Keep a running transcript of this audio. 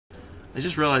I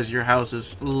just realized your house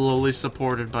is lowly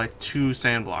supported by 2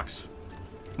 sand blocks.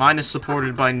 Mine is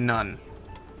supported by none.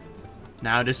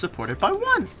 Now it is supported by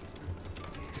 1.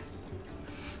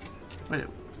 Wait,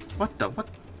 what the what?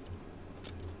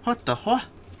 What the what?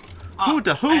 Who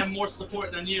the who? I have more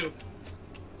support than you.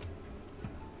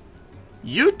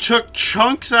 You took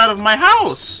chunks out of my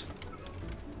house!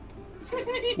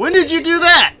 When did you do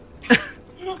that?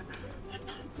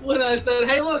 When I said,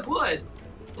 hey look, wood!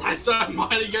 I started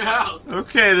mining your house.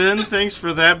 Okay then, thanks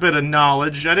for that bit of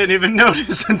knowledge. I didn't even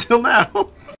notice until now.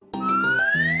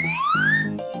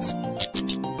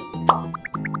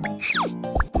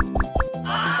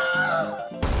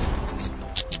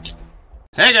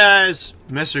 Hey guys,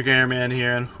 MrGamerMan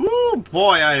here, and whoo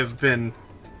boy, I have been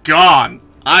gone.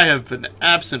 I have been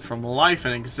absent from life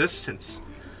and existence.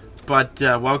 But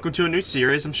welcome to a new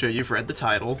series. I'm sure you've read the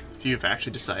title, if you've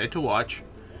actually decided to watch.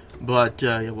 But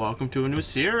welcome to a new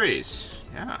series.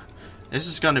 Yeah, this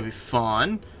is going to be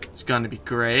fun. It's going to be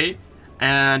great.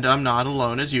 And I'm not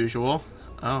alone as usual.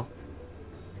 Oh.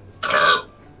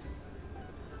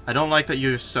 I don't like that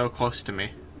you're so close to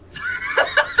me.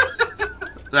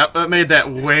 That made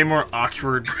that way more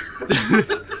awkward.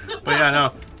 But yeah,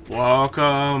 no.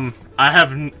 Welcome. I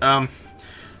have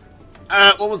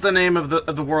what was the name of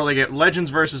the world I get?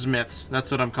 Legends versus Myths. That's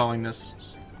what I'm calling this.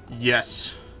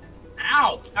 Yes.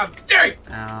 Ow! How dare you!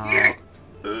 Ow.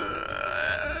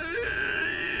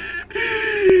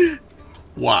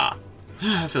 Wow.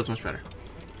 That feels much better.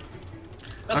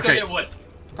 Let's okay. go get wood.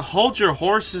 Hold your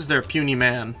horses there, puny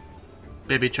man.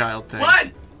 Baby child thing.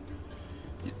 What?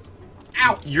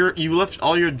 Ow! You left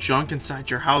all your junk inside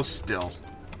your house still.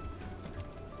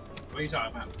 What are you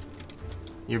talking about?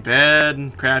 Your bed,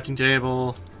 crafting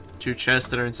table, 2 chests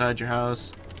that are inside your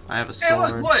house. I have a sword.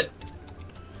 Hey, look, wood!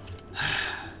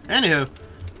 Anywho,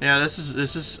 yeah, this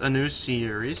is a new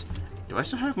series. Do I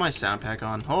still have my sound pack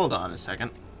on? Hold on a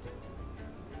second.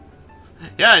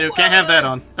 Yeah, I do. Can't have that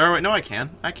on. Oh wait, no, I can.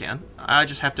 I can. I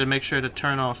just have to make sure to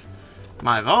turn off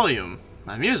my volume,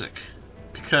 my music,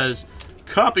 because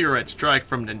copyright strike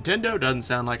from Nintendo doesn't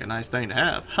sound like a nice thing to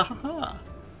have. Ha ha ha.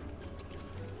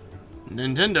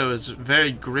 Nintendo is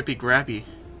very grippy-grappy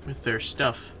with their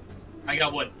stuff. I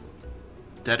got wood.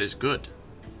 That is good.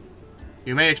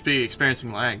 You may be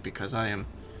experiencing lag because I am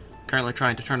currently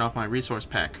trying to turn off my resource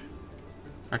pack.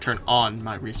 Or turn on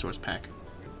my resource pack.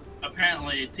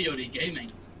 Apparently, TOD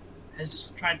Gaming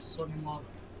has tried to swim in lava.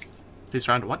 He's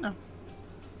trying to what now?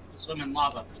 Swim in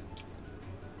lava.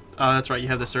 Oh, that's right. You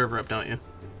have the server up, don't you?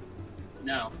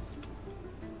 No.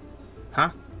 Huh?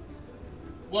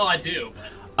 Well, I do,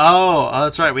 but... Oh,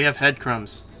 that's right. We have head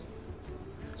crumbs.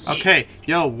 Yeah. Okay.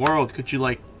 Yo, world, could you,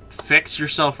 like, fix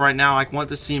yourself right now? I want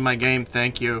to see my game.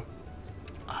 Thank you.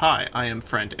 Hi, I am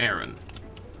friend Aaron.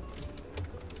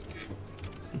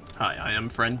 Hi, I am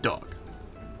friend Dog.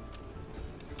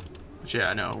 But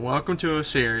yeah, no. Welcome to a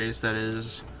series that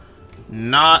is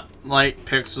not like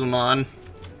Pixelmon.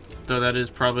 Though that is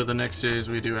probably the next series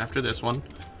we do after this one.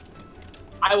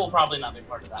 I will probably not be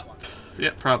part of that one.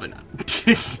 Yeah, probably not.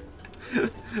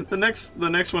 The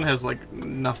next one has like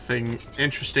nothing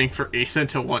interesting for Ethan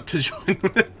to want to join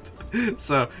with.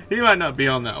 So he might not be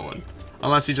on that one.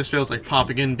 Unless he just feels like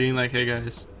popping in being like, hey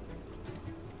guys.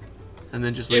 And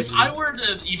then just leaves. If I were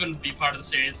to even be part of the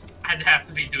series, I'd have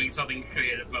to be doing something in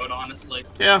creative mode, honestly.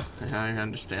 Yeah, I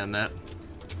understand that.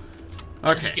 Okay.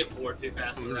 I just get bored too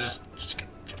fast with that.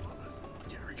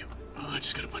 There we go. Oh, I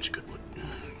just got a bunch of good wood.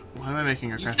 Why am I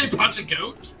making a You crafting say table? bunch of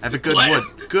goats? I have a good What?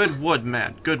 wood. Good wood,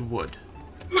 Matt. Good wood.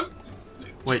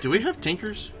 Wait, do we have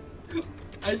tinkers?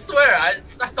 I swear, I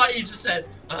thought you just said,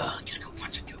 gotta go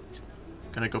punch a goat.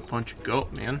 Gonna go punch a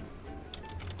goat, man.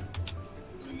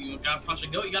 You gotta punch a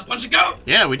goat, you gotta punch a goat!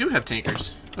 Yeah, we do have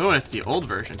tinkers. Oh, and it's the old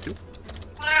version, too.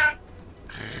 Ah.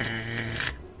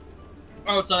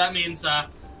 Oh, so that means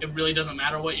it really doesn't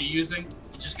matter what you're using?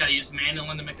 You just gotta use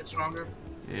manulin to make it stronger?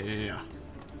 Yeah.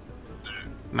 Alright.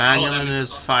 Manulin means is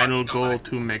it's all final smart. goal Go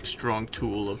to make strong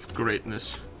tool of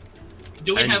greatness.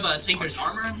 Do we And have a Tinker's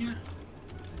armor in here?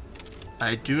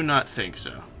 I do not think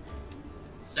so.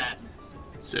 Sadness.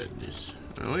 Sadness.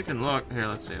 Well, we can look. Here,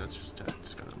 let's see. Let's just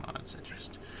let's go to the mods and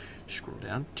just scroll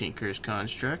down. Tinker's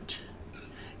construct.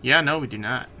 Yeah, no, we do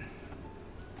not.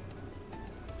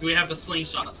 Do we have the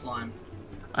slingshot slime?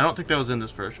 I don't think that was in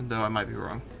this version, though I might be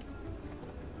wrong.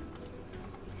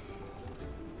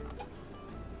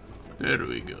 There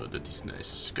we go. That is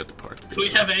nice. Got the part. Do we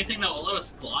have anything that will let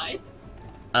us glide?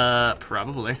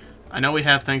 Probably. I know we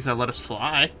have things that let us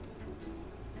fly.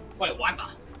 Wait, what the?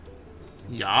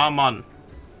 Yeah, man.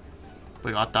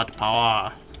 We got that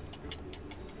power.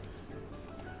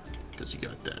 Because you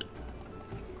got that.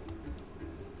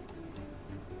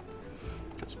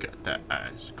 It's got that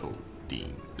ice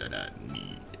codeine that I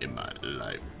need in my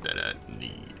life, that I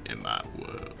need in my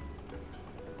world.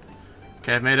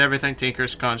 Okay, I've made everything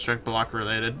Tinker's Construct block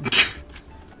related.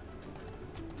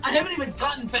 I haven't even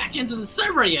gotten back into the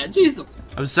server yet, Jesus!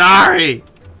 I'm sorry!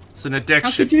 It's an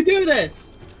addiction. How could you do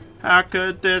this? How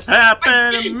could this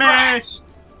happen to me? Crash.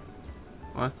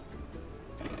 What?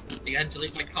 You gotta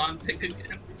delete my config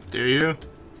again. Do you?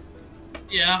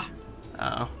 Yeah.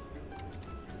 Oh.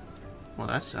 Well,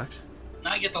 that sucks.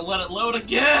 Now I get to let it load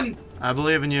again! I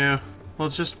believe in you. Well,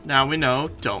 it's just, now we know,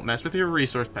 don't mess with your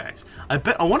resource packs. I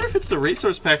wonder if it's the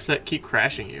resource packs that keep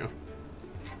crashing you.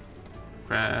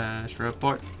 Crash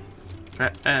report.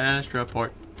 Crash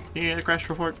report. You need a crash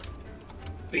report?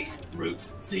 Beetroot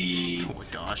seeds.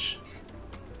 Oh my gosh.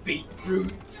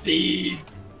 Beetroot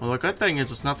seeds. Well, the good thing is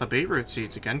it's not the beetroot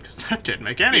seeds again, because that didn't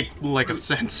make any lick of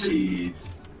sense.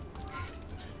 Seeds.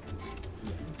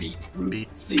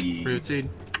 Beetroot seeds. Root seed.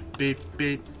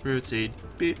 Beetroot seed.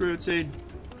 Beetroot seed.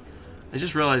 I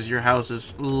just realized your house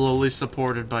is lowly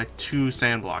supported by 2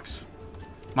 sand blocks.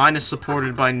 Mine is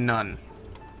supported by none.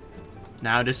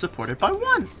 Now it is supported by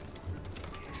 1.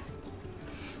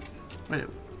 Wait,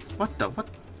 what the what?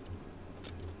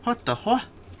 What the what?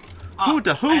 Who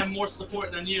the who? I have more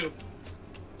support than you.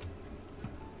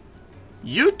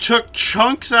 You took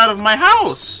chunks out of my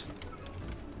house!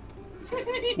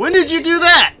 When did you do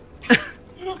that?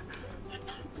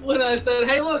 When I said,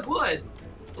 hey look, wood!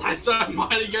 I started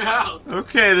mining your house.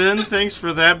 Okay then, thanks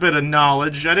for that bit of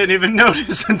knowledge. I didn't even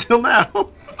notice until now.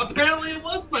 Apparently it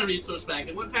was my resource pack.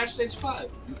 It went past stage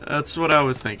 5. That's what I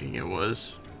was thinking it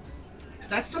was.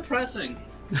 That's depressing.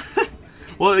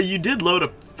 Well, you did load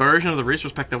a version of the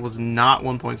resource pack that was not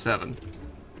 1.7.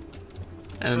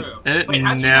 And True. it Wait,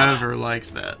 how'd you know never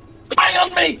likes that. Spying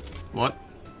on me! What?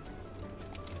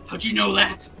 How'd you know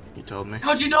that? You told me.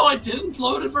 How'd you know I didn't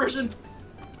load a version?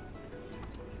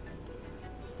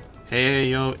 Hey,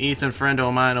 yo, Ethan, friend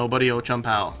o' mine, oh buddy, oh chum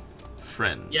pal.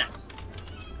 Friend. Yes.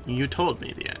 You told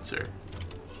me the answer.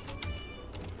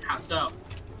 How so?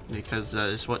 Because that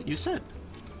is what you said.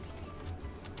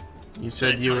 You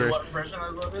said Did I you tell were... what version I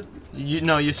loaded?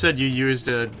 No, you said you used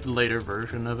a later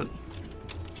version of it.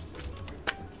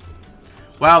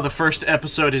 Wow, the first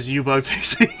episode is you bug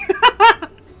fixing.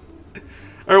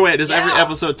 Or wait, is every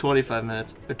episode 25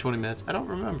 minutes? Or 20 minutes? I don't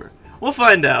remember. We'll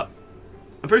find out.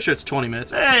 I'm pretty sure it's 20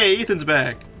 minutes. Hey, Ethan's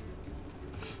back.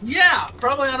 Yeah,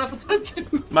 probably on episode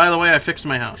 2. By the way, I fixed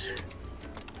my house.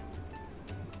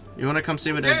 You want to come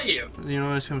see what Dare you? You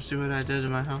want to come see what I did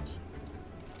in my house?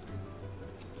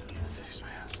 I fixed my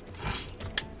house.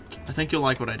 I think you'll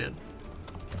like what I did.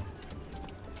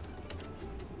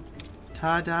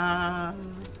 Ta-da!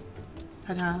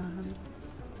 Ta-da!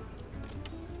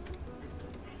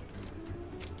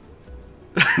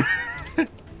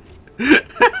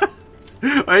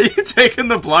 Are you taking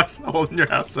the blocks and holding your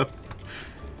house up?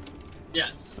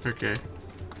 Yes. Okay.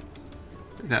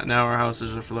 Now our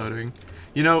houses are floating.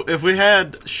 You know, if we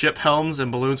had ship helms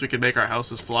and balloons, we could make our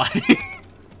houses fly.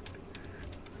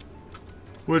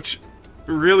 Which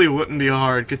really wouldn't be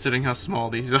hard, considering how small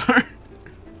these are.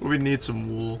 We need some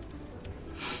wool.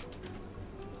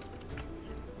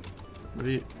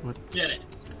 What Get it.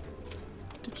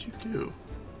 did you do?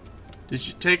 Did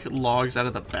you take logs out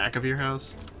of the back of your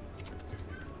house?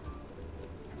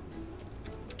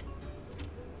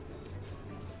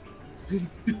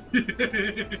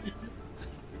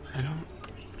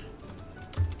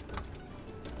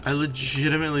 I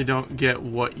legitimately don't get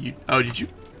what you... Oh, did you...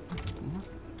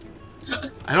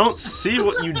 I don't see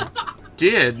what you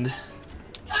did.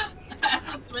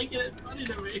 That's making it funny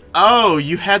to me. Oh,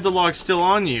 you had the log still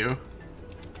on you.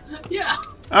 Yeah.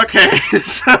 Okay.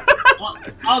 So Well,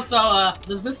 also,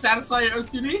 does this satisfy your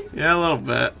OCD? yeah, a little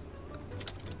bit.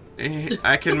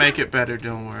 I can make it better,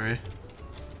 don't worry.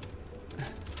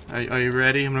 Are you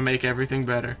ready? I'm gonna make everything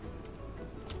better.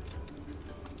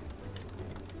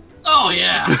 Oh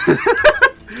yeah.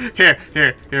 Here,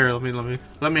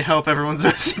 let me help everyone's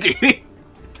OCD.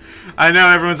 I know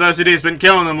everyone's OCD has been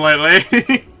killing them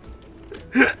lately.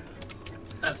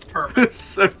 That's perfect. It's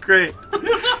so great.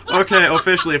 Okay,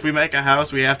 officially, if we make a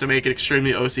house, we have to make it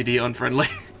extremely OCD unfriendly.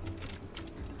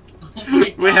 Oh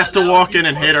my We God, have to that would walk be in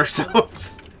and hate torture.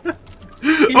 ourselves. Oh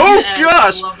Yes,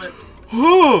 gosh! I love it.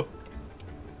 Oh!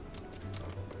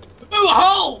 Ooh, a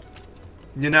hole!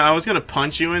 You know, I was gonna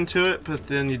punch you into it, but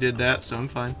then you did that, so I'm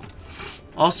fine.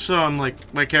 Also, I'm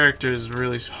like, my character is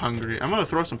really hungry. I'm gonna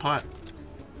throw some pot.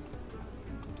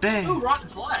 Bam! Ooh, rotten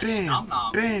flesh. Bam! Nom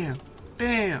nom. Bam!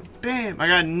 Bam! Bam! I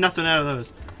got nothing out of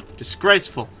those.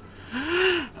 Disgraceful.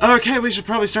 Okay, we should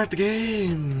probably start the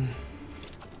game.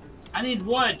 I need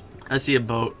wood. I see a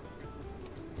boat.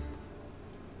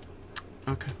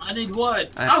 Okay. I need wood.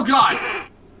 Oh god! I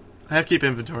have to keep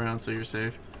inventory on so you're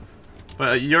safe.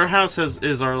 But your house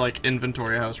is our like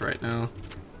inventory house right now.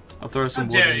 I'll throw some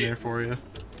wood in there for you.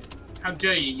 How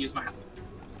dare you use my house?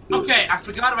 Okay, I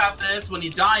forgot about this. When you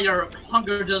die, your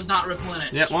hunger does not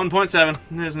replenish. Yeah,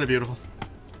 1.7. Isn't it beautiful?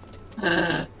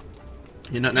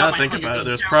 You know, now that I think about it,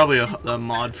 there's probably a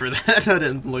mod for that. I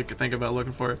didn't think about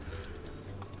looking for it.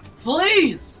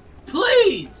 Please!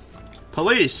 Please!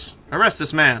 Police! Arrest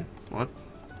this man. What?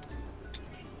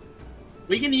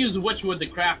 We can use witch wood to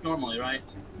craft normally, right?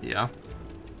 Yeah.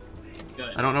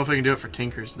 Good. I don't know if we can do it for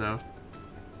tinkers, though.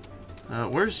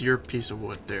 Where's your piece of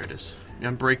wood? There it is. Yeah,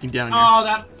 I'm breaking down your...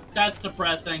 Oh, that's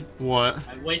depressing. What?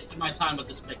 I wasted my time with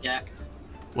this pickaxe.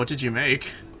 What did you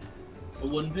make? A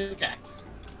wooden pickaxe.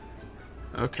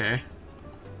 Okay.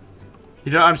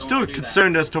 You know, I'm still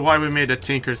concerned as to why we made a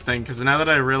tinker's thing, because now that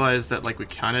I realize that, like, we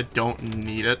kind of don't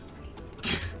need it.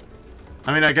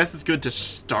 I mean, I guess it's good to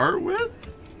start with?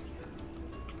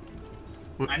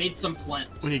 I need some flint.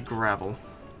 We need gravel.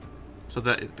 So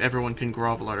that everyone can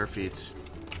grovel at our feet.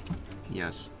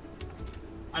 Yes.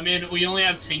 I mean, we only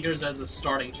have tinkers as a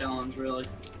starting challenge, really.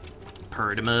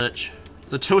 Pretty much.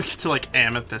 So until we get to, like,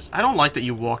 amethyst. I don't like that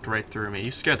you walked right through me.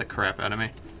 You scared the crap out of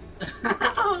me.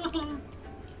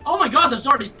 Oh my god, there's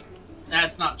already...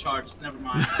 That's not charged. Never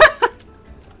mind.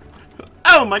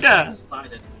 Oh my god!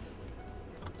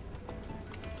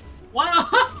 Why not?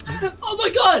 Oh my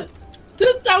god!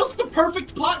 That was the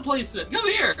perfect pot placement. Come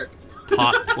here.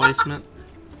 Pot placement?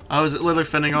 Oh, is it literally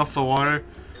fending off the water?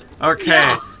 Okay,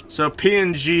 yeah. So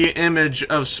PNG image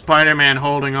of Spider-Man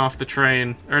holding off the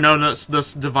train. Or no,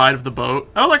 this divide of the boat.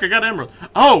 Oh, look, I got emerald.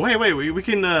 Oh, wait, we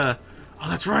can, oh,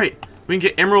 that's right. We can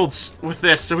get emeralds with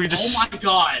this, so we just... Oh my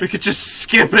god. We could just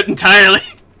skip it entirely.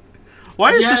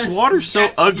 Why is this water so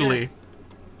ugly? Yes.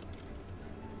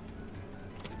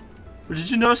 Did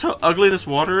you notice how ugly this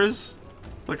water is?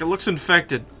 Like, it looks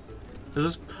infected. Is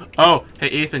this... Oh, hey,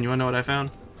 Ethan, you wanna know what I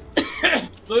found?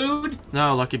 Food?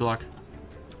 No, lucky block.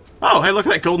 Oh, hey, look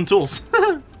at that, golden tools.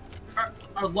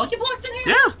 Are lucky blocks in here?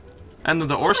 Yeah. And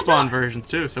the ore spawn versions,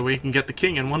 too, so we can get the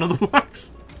king in one of the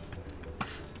blocks.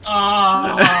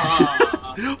 But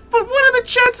what are the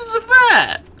chances of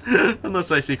that?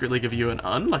 Unless I secretly give you an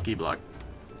unlucky block.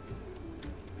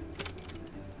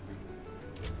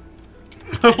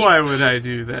 But why would I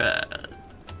do that?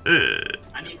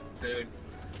 I need food.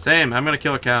 Same, I'm gonna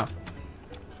kill a cow.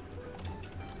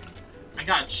 I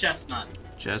got a chestnut.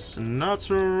 Chestnuts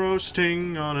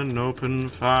roasting on an open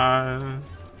fire.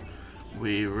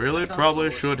 We really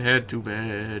probably should head to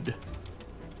bed.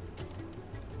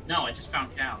 No, I just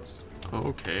found cows.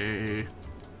 Okay.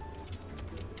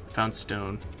 Found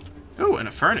stone. Oh, and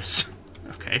a furnace.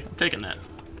 Okay, I'm taking that.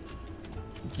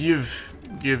 Give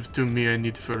to me, I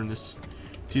need furnace.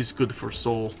 It is good for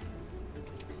soul.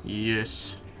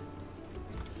 Yes.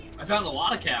 I found a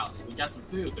lot of cows. We got some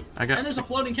food. And there's a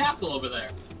floating castle over there.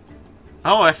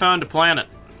 Oh, I found a planet.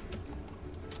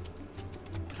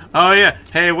 Oh yeah.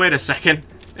 Hey, wait a second.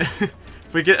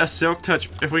 If we get a silk touch,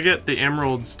 if we get the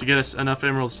emeralds to get us enough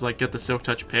emeralds to like get the silk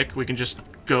touch pick, we can just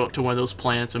go to one of those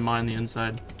planets and mine the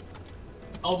inside.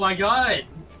 Oh my god.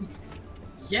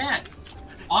 Yes.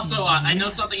 Also, I know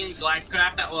something in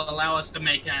Blackcraft that will allow us to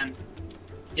make an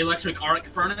electric arc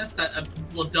furnace that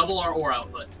will double our ore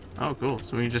output. Oh, cool.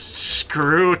 So we can just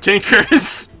screw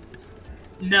tinkers.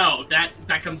 No, that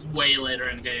comes way later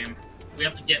in game. We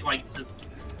have to get like to.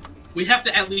 We have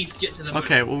to at least get to the moon.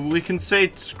 Okay, well we can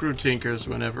say screw tinkers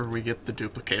whenever we get the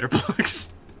duplicator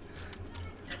blocks.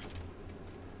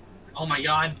 Oh my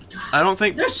god. I don't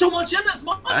think there's so much in this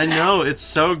mod. I know, it's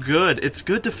so good. It's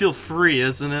good to feel free,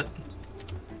 isn't it?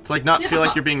 To like not feel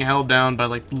like you're being held down by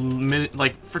like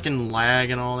freaking lag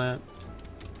and all that.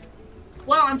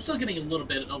 Well, I'm still getting a little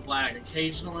bit of lag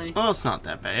occasionally. Well, it's not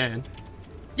that bad.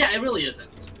 Yeah, it really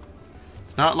isn't.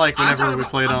 It's not like whenever we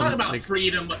played on like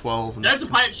freedom, 12. There's a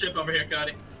pirate ship over here,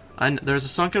 Cody. There's a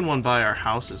sunken one by our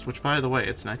houses, which, by the way,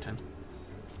 it's nighttime.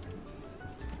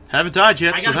 Haven't died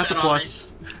yet, so that's a plus.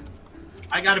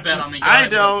 I got a bet on me. I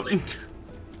don't.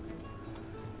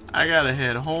 I gotta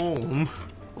head home.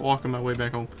 Walking my way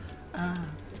back home.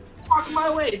 Walking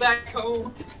my way back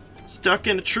home. Stuck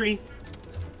in a tree.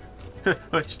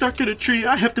 Stuck in a tree.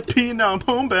 I have to pee and now I'm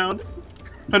homebound.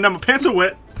 And now my pants are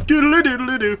wet. Doodly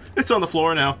doodly doo. It's on the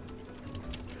floor now.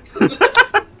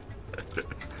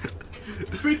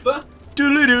 Creeper.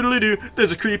 Doodly doodly doo.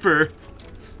 There's a creeper.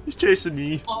 He's chasing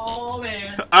me. Oh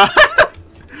man.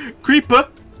 Creeper.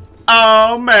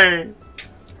 Oh man.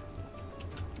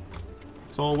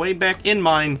 It's all way back in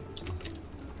mine.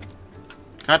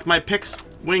 Got my picks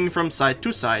wing from side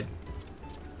to side.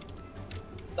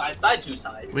 Side to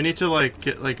side. We need to, like,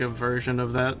 get, like, a version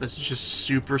of that that's just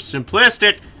super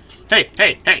simplistic.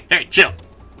 Hey, chill.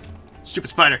 Stupid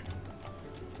spider.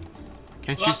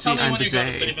 Can't you see I'm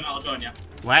busy?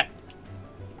 What?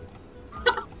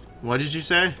 What did you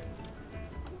say?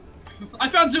 I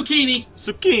found zucchini.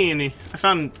 Zucchini. I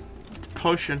found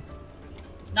potion.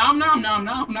 Nom.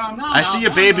 I see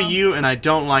a baby you, and I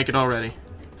don't like it already.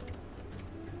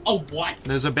 Oh, what?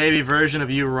 There's a baby version of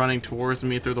you running towards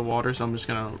me through the water, so I'm just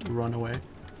gonna run away.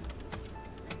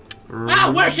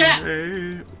 Ah,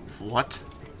 werecat! What?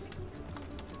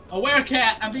 A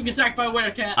werecat. I'm being attacked by a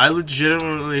werecat. I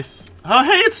legitimately... Oh,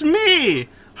 hey, it's me!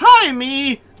 Hi,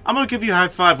 me! I'm gonna give you a high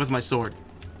five with my sword.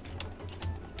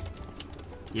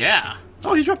 Yeah.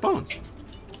 Oh, he dropped bones.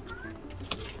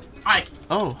 Hi.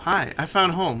 Oh, hi. I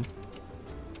found home.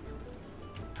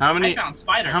 How many? I found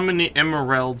spider. How many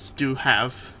emeralds do you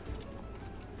have?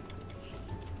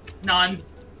 None.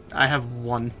 I have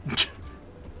one.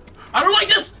 I don't like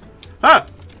this! Ah!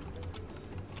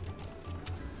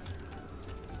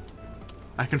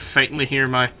 I can faintly hear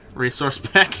my resource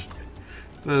pack.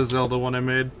 The Zelda one I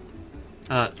made.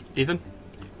 Ethan?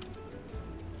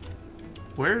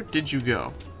 Where did you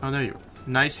go? Oh, there you are.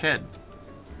 Nice head.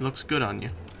 Looks good on you.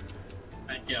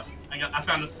 Thank you. I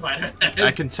found the spider.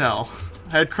 I can tell.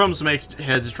 Headcrumbs makes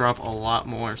heads drop a lot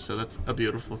more, so that's a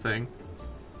beautiful thing.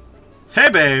 Hey,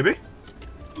 baby!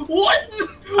 What?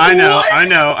 I know, what? I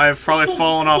know. I've probably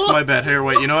fallen off my bed. Here,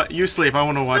 wait, you know what? You sleep. I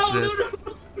want to watch this.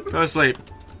 No. Go to sleep.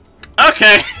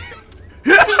 Okay!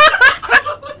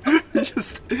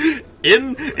 Just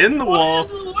in the wall.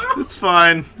 It's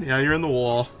fine. Yeah, you're in the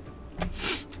wall.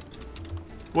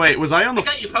 Wait, was I on the... I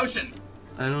got you potion.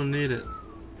 I don't need it.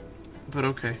 But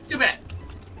okay. Too bad.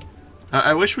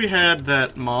 I wish we had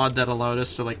that mod that allowed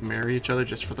us to, like, marry each other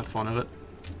just for the fun of it.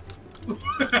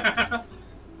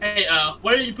 Hey,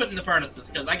 what are you putting in the furnaces?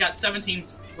 Because I got 17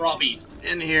 raw beef.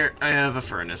 In here, I have a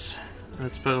furnace.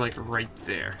 Let's put it, like, right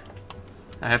there.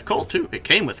 I have coal, too. It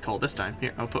came with coal this time.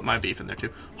 Here, I'll put my beef in there, too.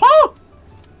 Oh!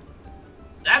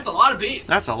 That's a lot of beef.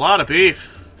 That's a lot of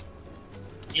beef.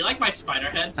 Do you like my spider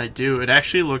head? I do. It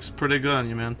actually looks pretty good on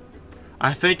you, man.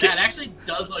 I think it actually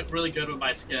does look really good with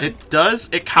my skin. It does.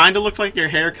 It kind of looks like your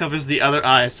hair covers the other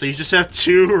eye, so you just have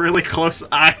two really close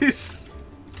eyes.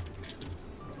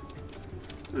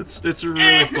 It's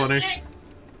really funny.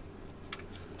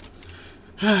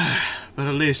 But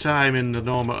at least I'm in the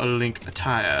normal Link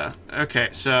attire. Okay,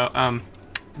 so,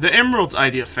 the emeralds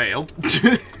idea failed.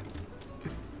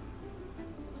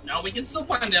 No, we can still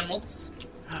find emeralds.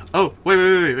 Oh,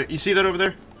 wait. You see that over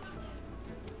there?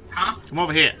 Huh? Come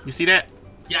over here. You see that?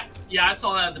 Yeah, I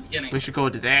saw that at the beginning. We should go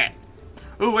to that.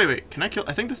 Oh, wait. Can I kill...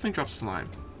 I think this thing drops slime.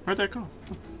 Where'd that go?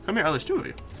 Come here. Oh, there's two of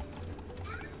you.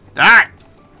 Ah!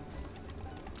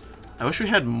 I wish we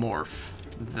had morph.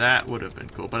 That would have been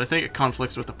cool, but I think it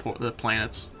conflicts with the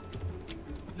planets.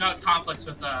 No, it conflicts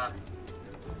with, Oh,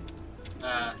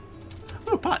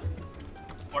 pot.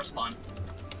 Or spawn.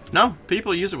 No,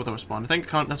 people use it with spawn. I think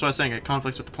that's what I was saying. It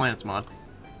conflicts with the planets mod.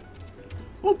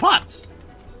 Oh, pots!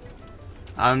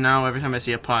 Now every time I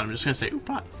see a pot, I'm just gonna say, ooh,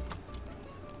 pot.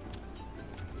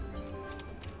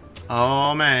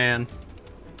 Oh, man.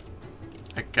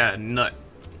 I got a nut.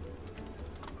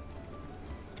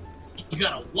 You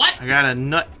got a what? I got a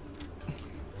nut.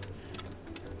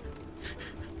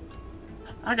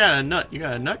 I got a nut. You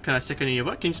got a nut? Can I stick it in your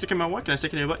butt? Can you stick it in my what? Can I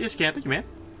stick it in your butt? Yes, you can. Thank you, man.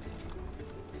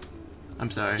 I'm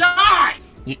sorry. Die!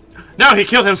 No, he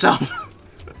killed himself!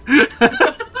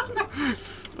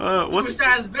 What's...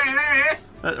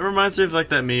 That reminds me of, like,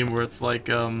 that meme where it's like,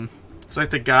 it's like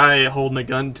the guy holding a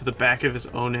gun to the back of his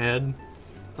own head.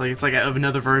 Like, it's like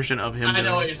another version of him. I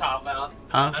know what you're talking about.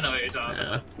 Huh? I know what you're talking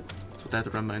about. That's what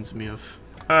that reminds me of.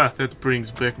 Ah, that brings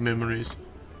back memories.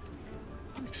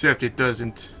 Except it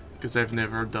doesn't, because I've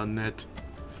never done that.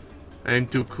 I'm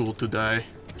too cool to die.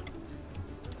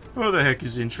 Where the heck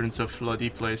is the entrance of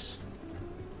Floody Place?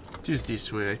 It is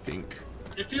this way, I think.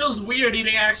 It feels weird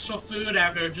eating actual food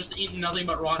after just eating nothing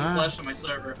but rotten flesh on my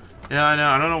server. Yeah, I know.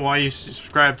 I don't know why you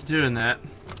subscribed to doing that.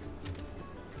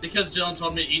 Because Dylan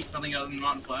told me to eat something other than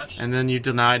rotten flesh. And then you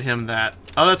denied him that.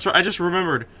 Oh, that's right. I just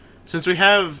remembered. Since we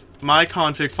have my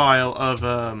config file of,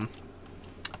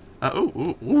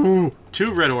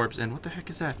 two red orbs. And what the heck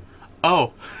is that?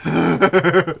 Oh.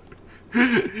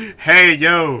 Hey,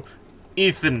 yo.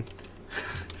 Ethan.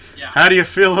 Yeah. How do you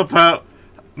feel about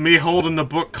me holding the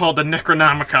book called the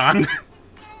Necronomicon?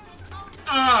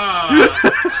 I'm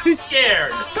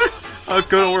scared. Oh,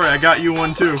 don't worry, I got you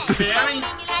one too. Very,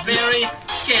 very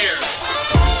scared.